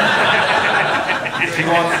 If you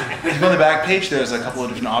go on the back page, there's a couple of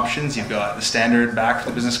different options. You've got the standard back for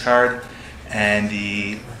the business card and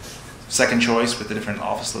the second choice with the different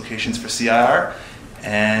office locations for CIR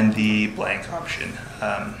and the blank option.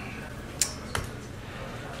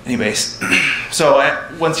 Anyways, so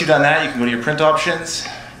once you've done that, you can go to your print options.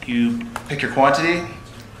 You pick your quantity,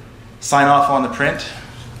 sign off on the print,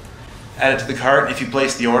 add it to the cart. If you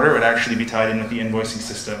place the order, it would actually be tied in with the invoicing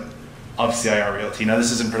system of CIR Realty. Now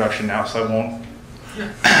this is in production now, so I won't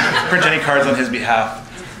print any cards on his behalf.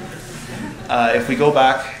 If we go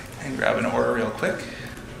back and grab an order real quick,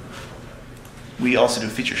 we also do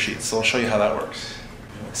feature sheets, so I'll show you how that works.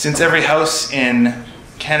 Since every house in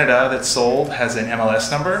Canada that's sold has an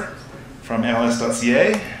MLS number from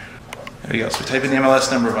MLS.ca, there we go. So we type in the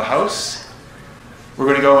MLS number of a house. We're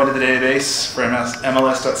going to go into the database for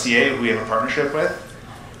MLS.ca, who we have a partnership with,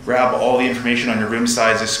 grab all the information on your room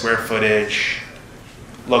sizes, square footage,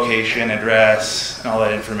 location, address, and all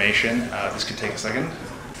that information. This could take a second.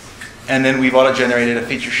 And then we've auto-generated a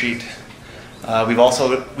feature sheet. We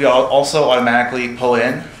also automatically pull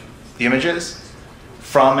in the images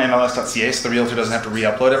from MLS.ca, so the realtor doesn't have to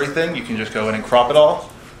re-upload everything. You can just go in and crop it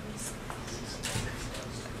all.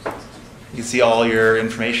 You can see all your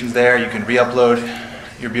information's there. You can re-upload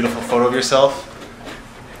your beautiful photo of yourself.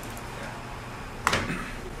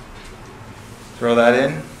 Throw that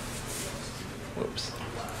in. Whoops.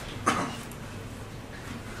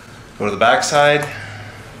 Go to the back side.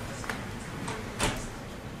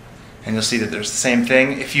 And you'll see that there's the same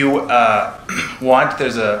thing. If you want,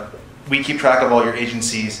 we keep track of all your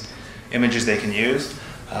agencies' images they can use.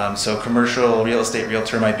 So commercial real estate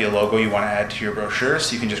realtor might be a logo you want to add to your brochure,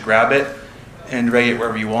 so you can just grab it and drag it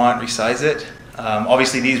wherever you want, resize it.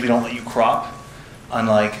 Obviously these we don't let you crop,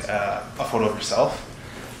 unlike a photo of yourself.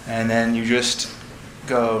 And then you just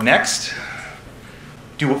go next.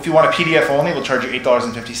 If you want a PDF only, we'll charge you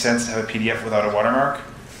 $8.50 to have a PDF without a watermark.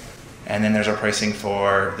 And then there's our pricing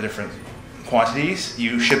for the different quantities.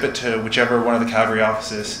 You ship it to whichever one of the Calgary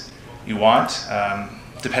offices you want.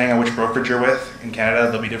 Depending on which brokerage you're with in Canada,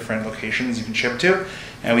 there'll be different locations you can ship to.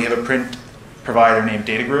 And we have a print provider named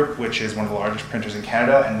Data Group, which is one of the largest printers in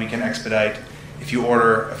Canada, and we can expedite. If you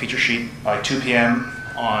order a feature sheet by 2 p.m.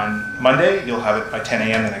 on Monday, you'll have it by 10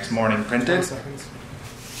 a.m. the next morning printed.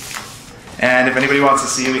 And if anybody wants to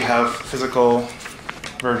see, we have physical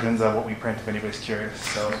versions of what we print if anybody's curious.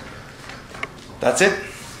 So that's it.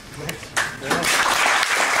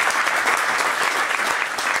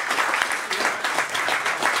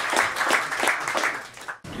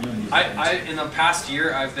 In the past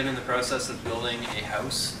year, I've been in the process of building a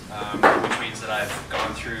house, which means that I've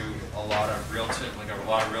gone through a lot of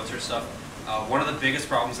realtor stuff. One of the biggest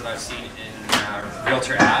problems that I've seen in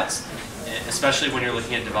realtor ads, especially when you're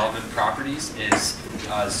looking at development properties, is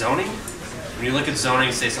zoning. When you look at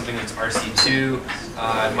zoning, say something that's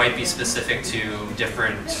RC2, it might be specific to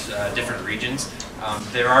different regions.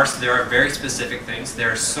 There are very specific things.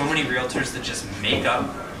 There are so many realtors that just make up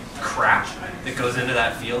crap that goes into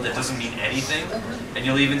that field that doesn't mean anything, and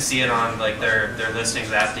you'll even see it on like their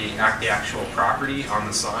listings at the actual property on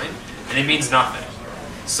the sign, and it means nothing.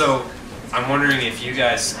 So I'm wondering if you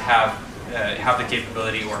guys have the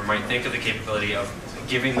capability, or might think of the capability, of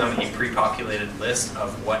giving them a pre-populated list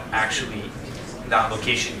of what actually that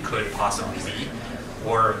location could possibly be,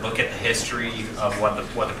 or look at the history of what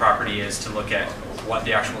the property is to look at what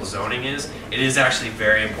the actual zoning is. It is actually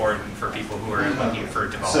very important for people who are looking for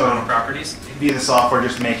development properties. Via the software,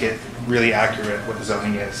 just make it really accurate what the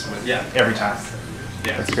zoning is every time.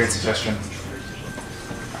 Yeah. That's a great suggestion.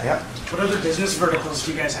 Yeah. What other business verticals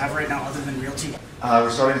do you guys have right now other than realty?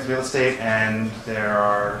 We're starting with real estate, and there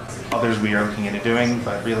are others we are looking into doing,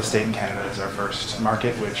 but real estate in Canada is our first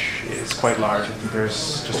market, which is quite large. I think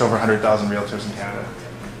there's just over 100,000 realtors in Canada.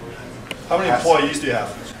 How many employees do you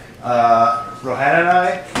have? Rohan and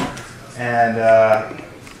I, and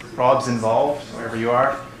Rob's involved, wherever you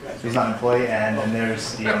are. He's not an employee, and then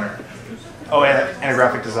there's the owner. Oh, and a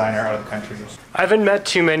graphic designer out of the country. I haven't met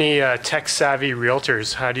too many tech-savvy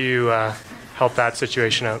realtors. How do you help that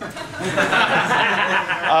situation out?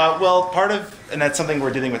 Well, part of, and that's something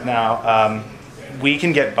we're dealing with now, we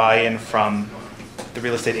can get buy-in from the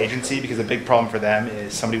real estate agency, because a big problem for them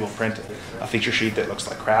is somebody will print a feature sheet that looks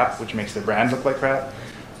like crap, which makes their brand look like crap,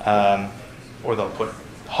 or they'll put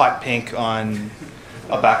hot pink on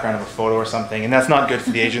a background of a photo or something, and that's not good for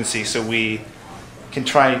the agency. So we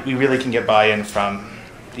really can get buy-in from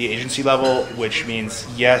the agency level, which means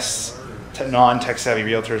yes, non-tech savvy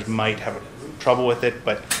realtors might have trouble with it,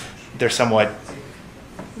 but they're somewhat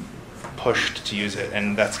pushed to use it,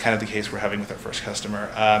 and that's kind of the case we're having with our first customer.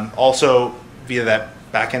 Also, via that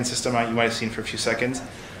back-end system you might have seen for a few seconds,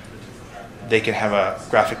 they can have a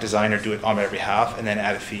graphic designer do it on their behalf and then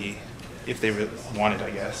add a fee if they really want it, I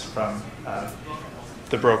guess, from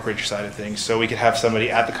the brokerage side of things. So we could have somebody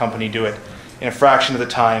at the company do it in a fraction of the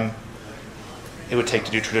time it would take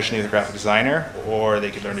to do traditionally with a graphic designer, or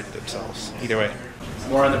they could learn to do it themselves. Either way.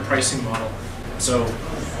 More on the pricing model. So,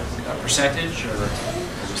 a percentage or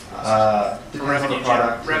revenue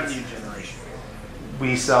generation?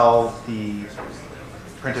 We sell the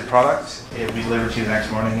printed product. It we deliver to you the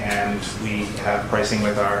next morning, and we have pricing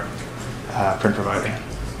with our print provider.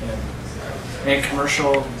 And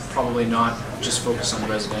commercial, probably not just focus on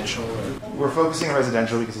residential? We're focusing on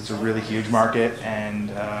residential because it's a really huge market,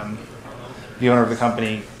 and the owner of the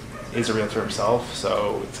company is a realtor himself,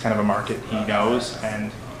 so it's kind of a market he knows,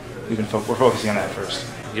 and we're focusing on that first.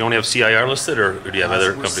 You only have CIR listed, or do you have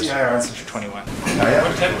other companies? CIR on Century 21.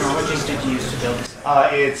 What technologies did you use to build this?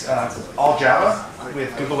 It's all Java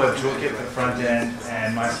with Google Web Toolkit for the front end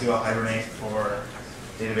and MySQL Hibernate for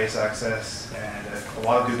database access, and a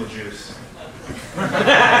lot of Google Juice. A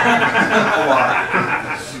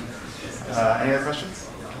lot. Any other questions?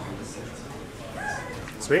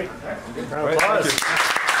 Sweet. Round of applause.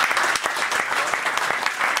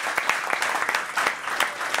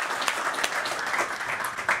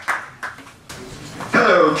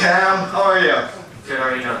 Hello, Cam. How are you? Good, how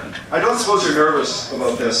are you doing? I don't suppose you're nervous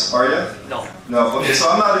about this, are you? No. No. Okay, so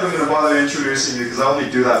I'm not even going to bother introducing you because I only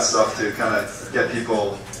do that stuff to kind of get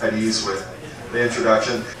people at ease with the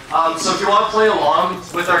introduction. So if you want to play along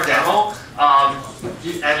with our demo, and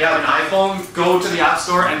you have an iPhone, go to the App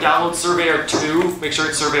Store and download Surveyor 2. Make sure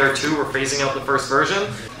it's Surveyor 2. We're phasing out the first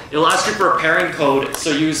version. It'll ask you for a pairing code, so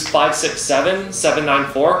use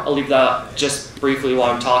 567794. I'll leave that just briefly while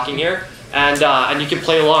I'm talking here. And you can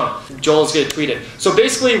play along. Joel's going to tweet it. So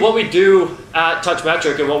basically what we do at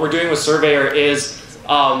TouchMetric and what we're doing with Surveyor is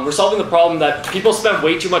we're solving the problem that people spend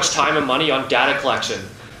way too much time and money on data collection.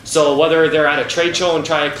 So whether they're at a trade show and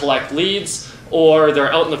trying to collect leads, or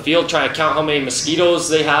they're out in the field trying to count how many mosquitoes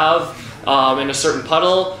they have in a certain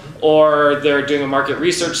puddle, or they're doing a market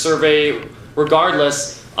research survey,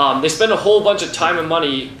 regardless, they spend a whole bunch of time and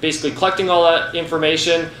money basically collecting all that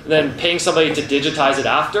information, then paying somebody to digitize it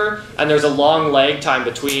after, and there's a long lag time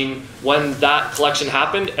between when that collection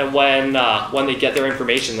happened and when they get their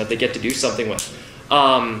information that they get to do something with.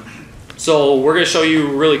 So we're going to show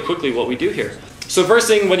you really quickly what we do here. So first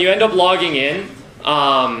thing, when you end up logging in,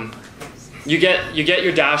 you get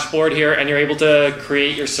your dashboard here, and you're able to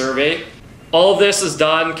create your survey. All of this is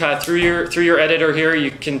done kind of through your editor here.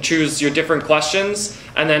 You can choose your different questions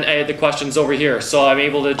and then edit the questions over here. So I'm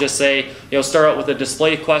able to just say, start out with a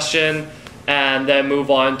display question and then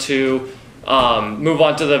move on to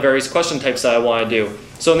the various question types that I want to do.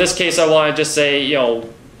 So in this case, I want to just say,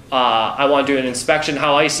 I want to do an inspection.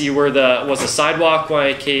 How icy was the sidewalk when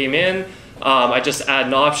I came in? I just add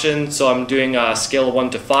an option. So I'm doing a scale of 1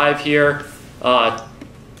 to 5 here.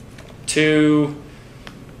 2,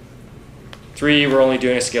 3, we're only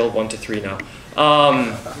doing a scale of 1 to 3 now.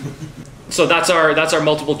 So that's our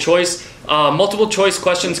multiple choice. Multiple choice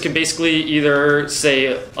questions can basically either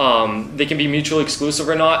say they can be mutually exclusive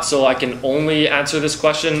or not. So I can only answer this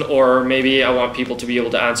question, or maybe I want people to be able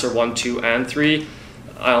to answer 1, 2, and 3.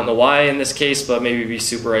 I don't know why in this case, but maybe it'd be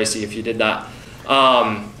super icy if you did that.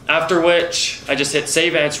 After which I just hit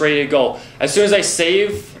save and it's ready to go. As soon as I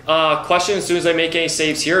save question, as soon as I make any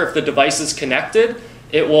saves here, if the device is connected,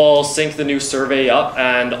 it will sync the new survey up,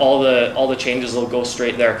 and all the changes will go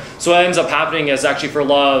straight there. So what ends up happening is actually for a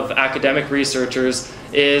lot of academic researchers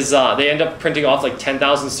is they end up printing off like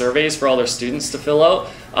 10,000 surveys for all their students to fill out,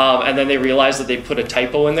 and then they realize that they put a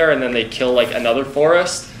typo in there, and then they kill like another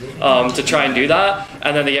forest to try and do that,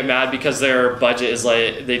 and then they get mad because their budget is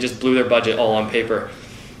like, they just blew their budget all on paper.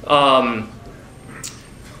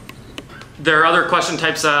 There are other question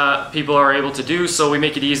types that people are able to do, so we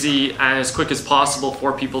make it easy and as quick as possible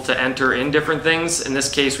for people to enter in different things. In this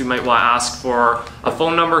case, we might want to ask for a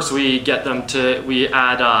phone number, so we get them to, we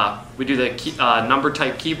do the number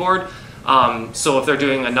type keyboard. So if they're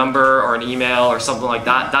doing a number or an email or something like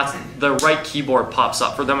that, that's the right keyboard pops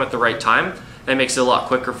up for them at the right time, and it makes it a lot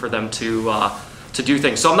quicker for them to do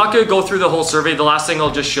things. So I'm not going to go through the whole survey. The last thing I'll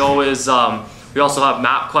just show is we also have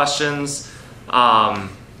map questions.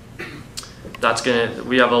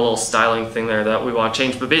 We have a little styling thing there that we want to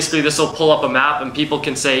change, but basically this will pull up a map and people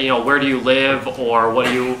can say, where do you live, or what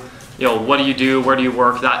do you do, where do you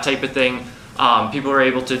work, that type of thing. People are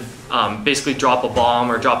able to basically drop a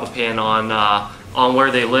bomb or drop a pin on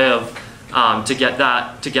where they live to get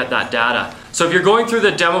that data. So if you're going through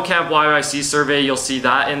the DemoCamp YYC survey, you'll see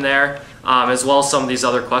that in there, as well as some of these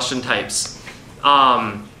other question types.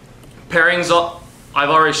 Pairings, I've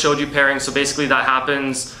already showed you pairings, so basically that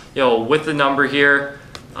happens with the number here.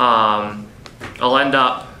 I'll end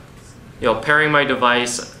up pairing my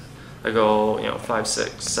device. I go 5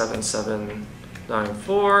 6 7 7 9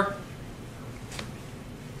 4,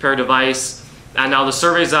 pair device, and now the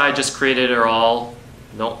surveys that I just created are all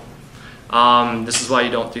this is why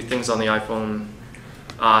you don't do things on the iPhone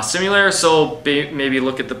simulator, so maybe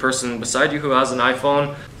look at the person beside you who has an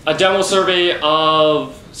iPhone. A demo survey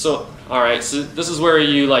of, alright, so this is where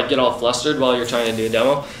you get all flustered while you're trying to do a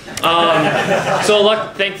demo.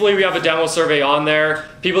 Thankfully we have a demo survey on there.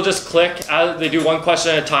 People just click, they do one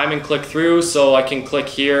question at a time and click through, so I can click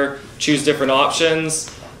here, choose different options.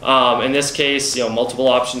 In this case, multiple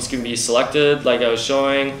options can be selected like I was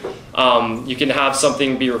showing. You can have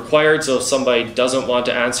something be required, so if somebody doesn't want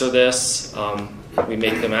to answer this, we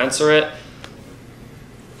make them answer it.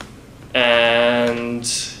 And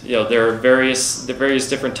there are various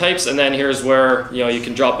different types, and then here's where you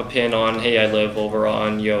can drop a pin on, hey, I live over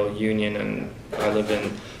on Union, and I live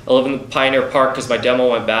in the Pioneer Park because my demo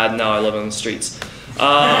went bad, and now I live on the streets.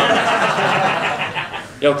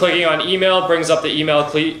 Clicking on email brings up the email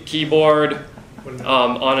keyboard,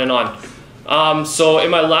 on and on. So in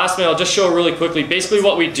my last minute, I'll just show really quickly. Basically,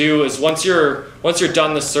 what we do is once you're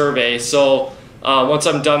done the survey, so. Once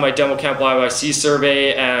I'm done my DemoCamp YYC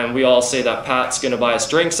survey and we all say that Pat's going to buy us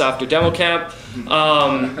drinks after DemoCamp,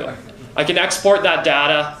 I can export that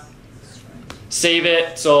data, save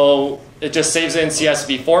it, so it just saves it in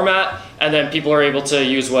CSV format, and then people are able to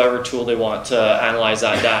use whatever tool they want to analyze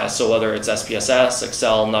that data. So whether it's SPSS,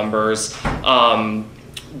 Excel, numbers.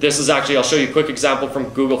 This is actually, I'll show you a quick example from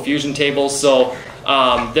Google Fusion Tables. So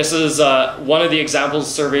this is one of the example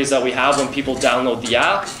surveys that we have when people download the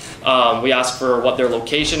app. We ask for what their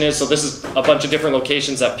location is. So this is a bunch of different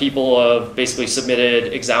locations that people have basically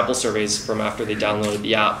submitted example surveys from after they downloaded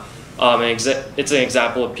the app. It's an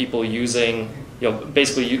example of people using,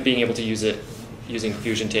 basically being able to use it using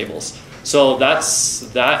Fusion Tables. So that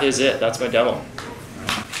is it. That's my demo.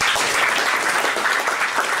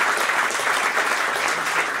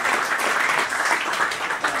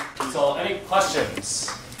 So any questions?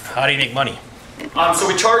 How do you make money? So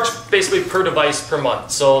we charge basically per device per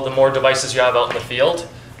month. So the more devices you have out in the field,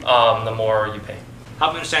 the more you pay.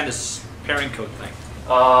 Help me understand this pairing code thing.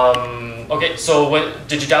 Okay, so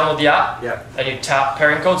did you download the app? Yeah. And you tap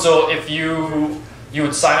pairing code. So if you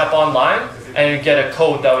would sign up online and you get a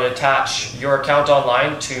code that would attach your account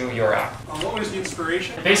online to your app. What was the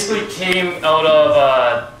inspiration? It basically came out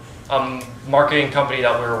of a marketing company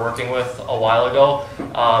that we were working with a while ago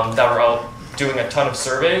that were out doing a ton of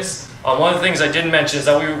surveys. One of the things I didn't mention is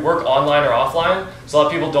that we work online or offline, so a lot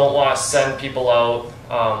of people don't want to send people out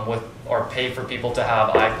or pay for people to have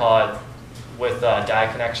iPod with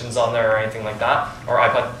data connections on there or anything like that, or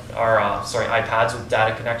iPads with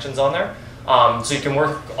data connections on there. So you can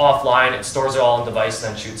work offline, it stores it all on device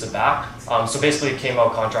and then shoots it back. So basically it came out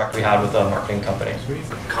of a contract we had with a marketing company.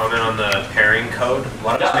 Comment on the pairing code.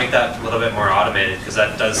 Why don't you make that a little bit more automated, because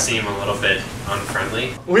that does seem a little bit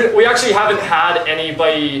unfriendly. We actually haven't had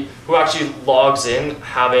anybody who actually logs in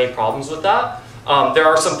have any problems with that. There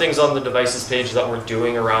are some things on the devices page that we're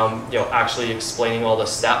doing around actually explaining all the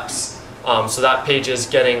steps. So that page is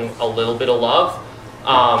getting a little bit of love.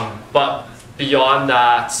 But beyond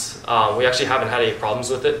that, we actually haven't had any problems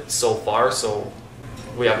with it so far, so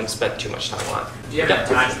we haven't spent too much time on it. Do you have an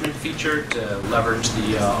attachment feature to leverage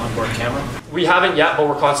the onboard camera? We haven't yet, but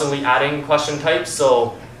we're constantly adding question types.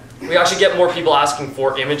 So we actually get more people asking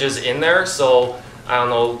for images in there. So I don't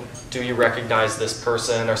know, do you recognize this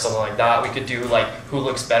person or something like that. We could do like who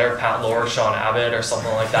looks better, Pat Lohr, Sean Abbott, or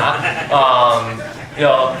something like that. You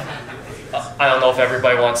know, I don't know if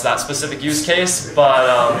everybody wants that specific use case,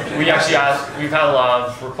 but we've had a lot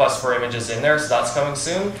of requests for images in there, so that's coming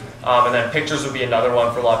soon. And then pictures would be another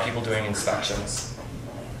one for a lot of people doing inspections.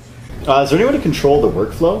 Is there any way to control the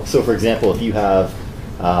workflow? So for example, if you have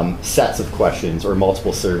sets of questions or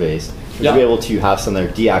multiple surveys, would you be able to have some that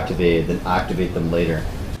are deactivated, then activate them later?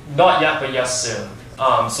 Not yet, but yes, soon.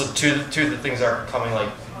 So two of the things are coming like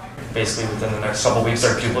basically within the next couple of weeks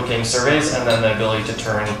are duplicating surveys, and then the ability to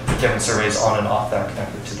turn different surveys on and off that are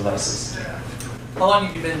connected to devices. How long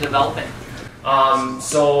have you been developing?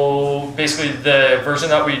 So basically the version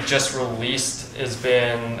that we just released has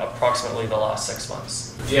been approximately the last 6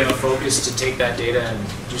 months. Do you have a focus to take that data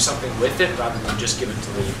and do something with it rather than just give it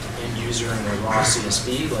to the end user in a raw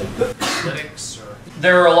CSV, like analytics? Or?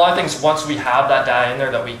 There are a lot of things once we have that data in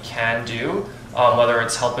there that we can do, whether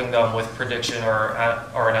it's helping them with prediction or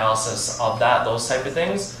analysis of that, those type of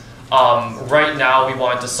things. Right now we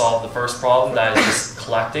wanted to solve the first problem, that is just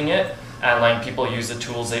collecting it and letting people use the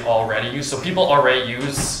tools they already use. So people already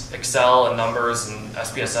use Excel and numbers and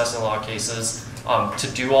SPSS in a lot of cases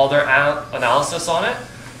to do all their analysis on it.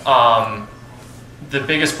 The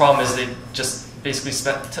biggest problem is they just basically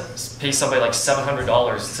pay somebody like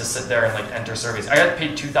 $700 to sit there and like enter surveys. I got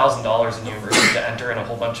paid $2,000 in university to enter in a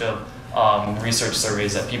whole bunch of research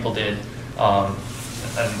surveys that people did, and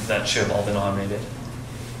that should have all been automated.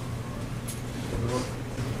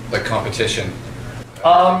 Like competition.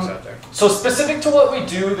 So specific to what we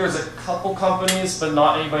do, there's a couple companies, but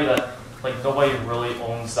not anybody that, like nobody really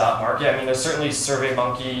owns that market. I mean, there's certainly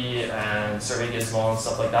SurveyMonkey and Survey Gizmo and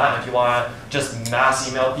stuff like that. And if you want to just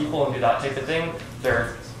mass email people and do that type of thing,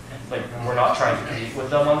 they're like, we're not trying to compete with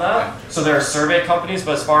them on that. So there are survey companies,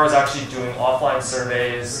 but as far as actually doing offline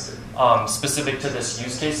surveys specific to this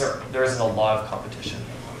use case, there isn't a lot of competition.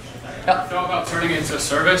 Thought about turning it into a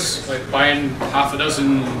service, like buying half a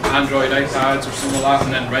dozen Android iPads or something like that,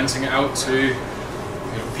 and then renting it out to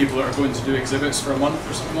people that are going to do exhibits for a month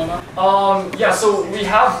or something like that? Yeah, so we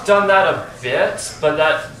have done that a bit, but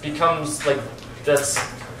that becomes like, that's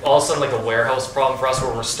all of a sudden like a warehouse problem for us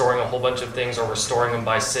where we're storing a whole bunch of things or we're storing them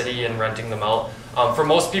by city and renting them out. For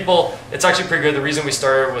most people, it's actually pretty good. The reason we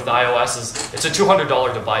started with iOS is it's a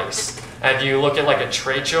 $200 device. And if you look at like a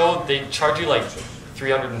trade show, they charge you like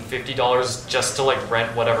 $350 just to like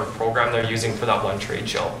rent whatever program they're using for that one trade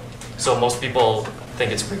show. So most people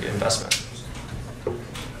think it's a pretty good investment.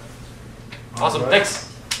 Awesome, right. Thanks.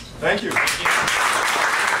 Thank you.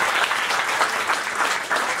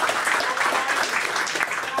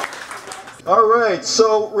 All right,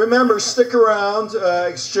 so remember, stick around,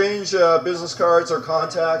 exchange business cards or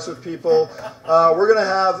contacts with people. We're going to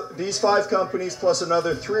have these 5 companies plus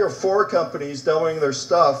another 3 or 4 companies demoing their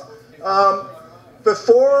stuff.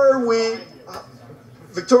 Before we,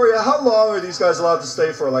 Victoria, how long are these guys allowed to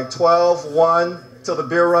stay for? Like 12, 1, till the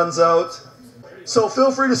beer runs out? So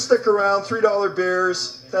feel free to stick around, $3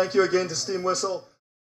 beers. Thank you again to Steam Whistle.